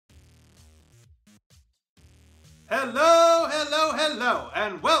Hello, hello, hello,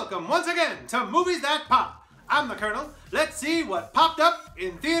 and welcome once again to Movies That Pop. I'm the Kernel. Let's see what popped up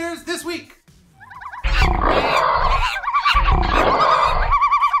in theaters this week.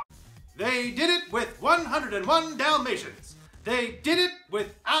 They did it with 101 Dalmatians. They did it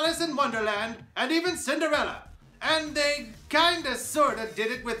with Alice in Wonderland and even Cinderella. And they kinda sorta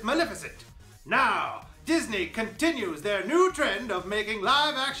did it with Maleficent. Now, Disney continues their new trend of making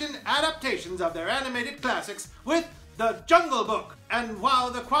live-action adaptations of their animated classics with The Jungle Book. And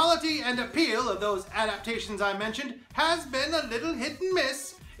while the quality and appeal of those adaptations I mentioned has been a little hit and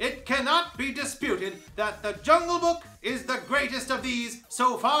miss, it cannot be disputed that The Jungle Book is the greatest of these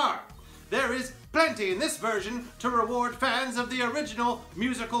so far. There is plenty in this version to reward fans of the original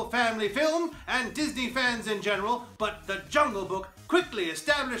musical family film and Disney fans in general, but The Jungle Book quickly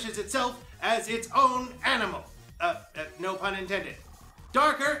establishes itself as its own animal. No pun intended.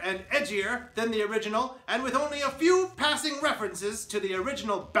 Darker and edgier than the original, and with only a few passing references to the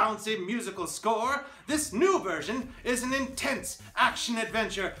original bouncy musical score, this new version is an intense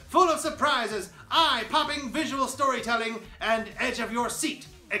action-adventure full of surprises, eye-popping visual storytelling, and edge-of-your-seat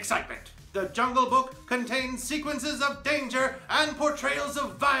excitement. The Jungle Book contains sequences of danger and portrayals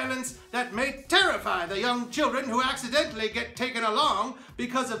of violence that may terrify the young children who accidentally get taken along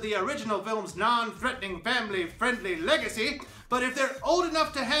because of the original film's non-threatening family-friendly legacy, but if they're old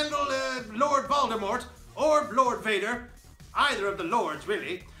enough to handle Lord Voldemort or Lord Vader, either of the lords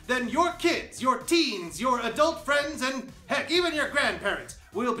really, then your kids, your teens, your adult friends, and heck, even your grandparents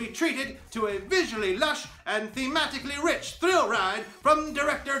will be treated to a visually lush and thematically rich thrill ride from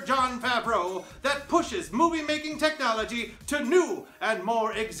director Jon Favreau that pushes movie-making technology to new and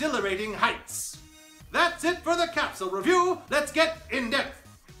more exhilarating heights. That's it for the capsule review. Let's get in-depth.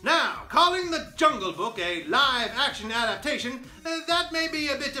 Now, calling The Jungle Book a live-action adaptation, that may be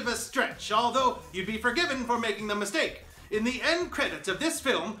a bit of a stretch, although you'd be forgiven for making the mistake. In the end credits of this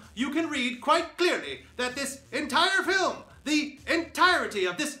film, you can read quite clearly that this entire film, the entirety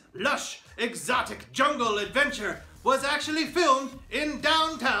of this lush, exotic jungle adventure, was actually filmed in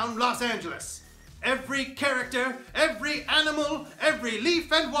downtown Los Angeles. Every character, every animal, every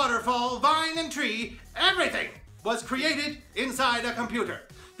leaf and waterfall, vine and tree, everything was created inside a computer.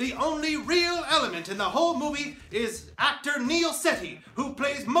 The only real element in the whole movie is actor Neil Sethi, who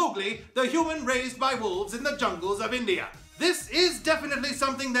plays Mowgli, the human raised by wolves in the jungles of India. This is definitely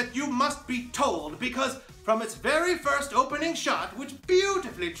something that you must be told, because from its very first opening shot, which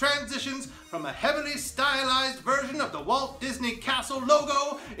beautifully transitions from a heavily stylized version of the Walt Disney Castle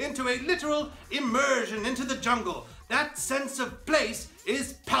logo into a literal immersion into the jungle, that sense of place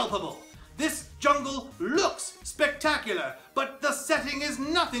is palpable. This jungle looks spectacular, but the setting is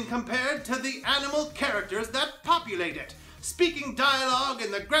nothing compared to the animal characters that populate it, speaking dialogue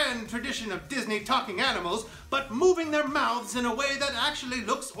in the grand tradition of Disney talking animals, but moving their mouths in a way that actually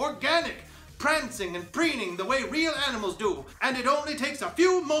looks organic, prancing and preening the way real animals do, and it only takes a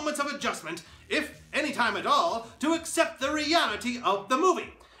few moments of adjustment, if any time at all, to accept the reality of the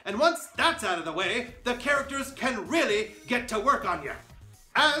movie. And once that's out of the way, the characters can really get to work on you.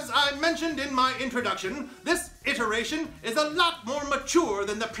 As I mentioned in my introduction, this iteration is a lot more mature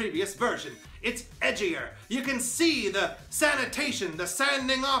than the previous version. It's edgier. You can see the sanitation, the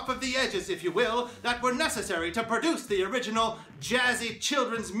sanding off of the edges, if you will, that were necessary to produce the original jazzy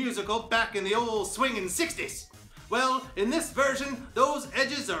children's musical back in the old swingin' 60s. Well, in this version, those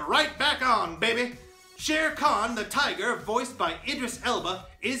edges are right back on, baby. Shere Khan, the tiger, voiced by Idris Elba,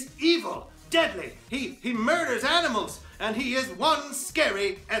 is evil, deadly. He murders animals, and he is one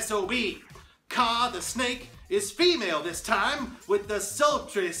scary SOB. Kaa, the snake, is female this time, with the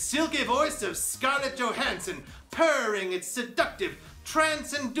sultry, silky voice of Scarlett Johansson, purring its seductive,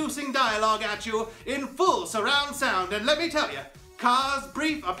 trance-inducing dialogue at you in full surround sound. And let me tell you, Kaa's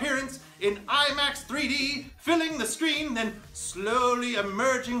brief appearance in IMAX 3D, filling the screen, then slowly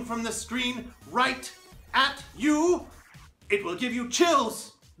emerging from the screen right at you, it will give you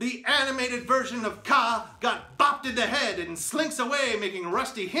chills. The animated version of Kaa got bopped in the head and slinks away, making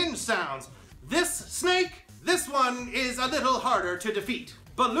rusty hinge sounds. This snake, this one is a little harder to defeat.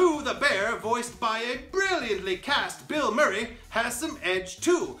 Baloo the bear, voiced by a brilliantly cast Bill Murray, has some edge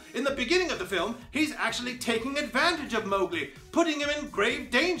too. In the beginning of the film, he's actually taking advantage of Mowgli, putting him in grave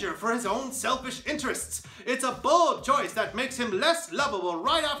danger for his own selfish interests. It's a bold choice that makes him less lovable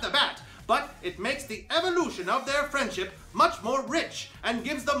right off the bat, but it makes the evolution of their friendship much more rich and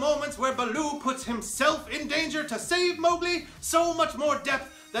gives the moments where Baloo puts himself in danger to save Mowgli so much more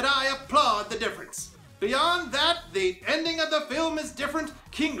depth that I applaud the difference. Beyond that, the ending of the film is different.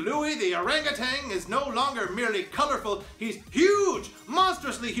 King Louis the orangutan is no longer merely colorful. He's huge,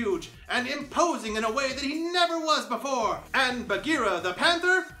 monstrously huge, and imposing in a way that he never was before. And Bagheera the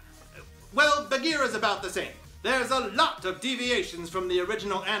panther? Well, Bagheera's about the same. There's a lot of deviations from the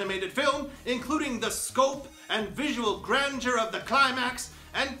original animated film, including the scope and visual grandeur of the climax,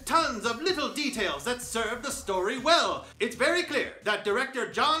 and tons of little details that serve the story well. It's very clear that director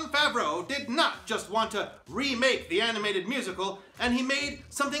Jon Favreau did not just want to remake the animated musical, and he made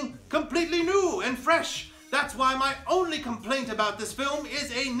something completely new and fresh. That's why my only complaint about this film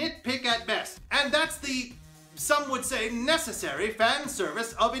is a nitpick at best, and that's the, some would say, necessary fan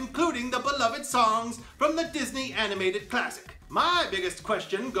service of including the beloved songs from the Disney animated classic. My biggest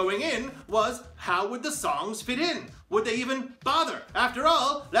question going in was, how would the songs fit in? Would they even bother? After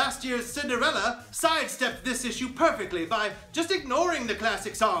all, last year's Cinderella sidestepped this issue perfectly by just ignoring the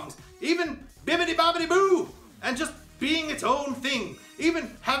classic songs, even Bibbidi Bobbidi Boo, and just being its own thing, even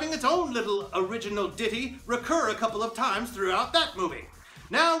having its own little original ditty recur a couple of times throughout that movie.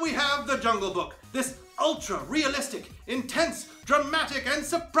 Now we have The Jungle Book, this ultra-realistic, intense, dramatic, and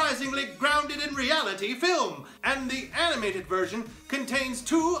surprisingly grounded in reality film. And the animated version contains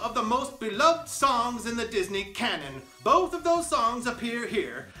two of the most beloved songs in the Disney canon. Both of those songs appear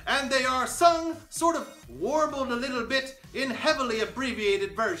here, and they are sung, sort of warbled a little bit, in heavily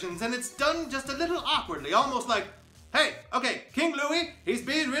abbreviated versions, and it's done just a little awkwardly, almost like, hey, okay, King Louis, he's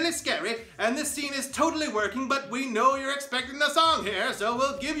being really scary, and this scene is totally working, but we know you're expecting the song here, so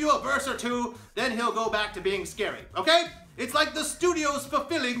we'll give you a verse or two, then he'll go back to being scary, okay? It's like the studio's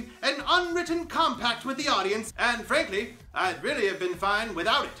fulfilling an unwritten compact with the audience, and frankly, I'd really have been fine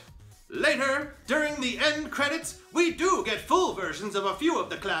without it. Later, during the end credits, we do get full versions of a few of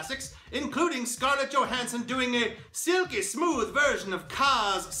the classics, including Scarlett Johansson doing a silky smooth version of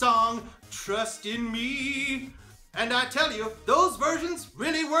Kaa's song, Trust in Me. And I tell you, those versions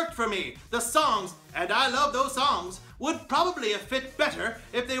really worked for me. The songs, and I love those songs, would probably have fit better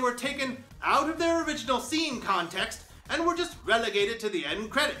if they were taken out of their original scene context and were just relegated to the end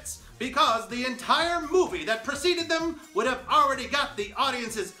credits, because the entire movie that preceded them would have already got the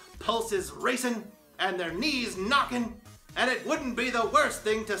audience's pulses racing and their knees knocking, and it wouldn't be the worst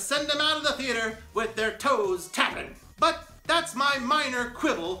thing to send them out of the theater with their toes tapping. But that's my minor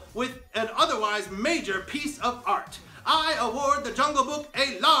quibble with an otherwise major piece of art. I award The Jungle Book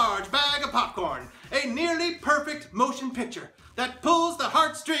a large bag of popcorn, a nearly perfect motion picture that pulls the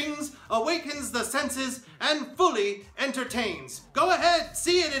heartstrings, awakens the senses, and fully entertains. Go ahead,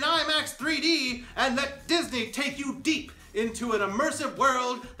 see it in IMAX 3D, and let Disney take you deep into an immersive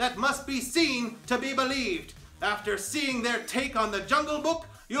world that must be seen to be believed. After seeing their take on The Jungle Book,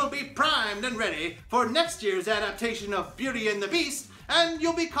 you'll be primed and ready for next year's adaptation of Beauty and the Beast, and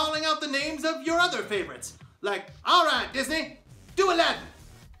you'll be calling out the names of your other favorites. Like, all right, Disney, do Aladdin.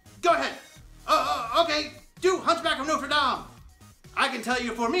 Go ahead. Okay, do Hunchback of Notre Dame. I can tell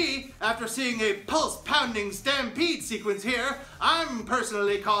you for me, after seeing a pulse-pounding stampede sequence here, I'm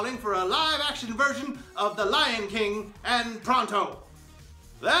personally calling for a live-action version of The Lion King and Pronto.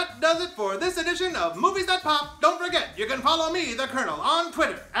 That does it for this edition of Movies That Pop. Don't forget, you can follow me, the Kernel, on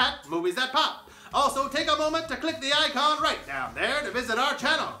Twitter at moviesthatpop. Also, take a moment to click the icon right down there to visit our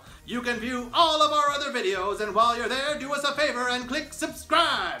channel. You can view all of our other videos, and while you're there, do us a favor and click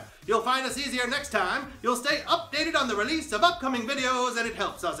subscribe. You'll find us easier next time. You'll stay updated on the release of upcoming videos, and it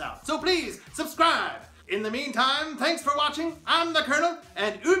helps us out. So please, subscribe. In the meantime, thanks for watching. I'm the Kernel,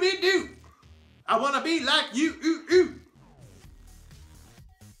 and ooby-doo. I wanna be like you,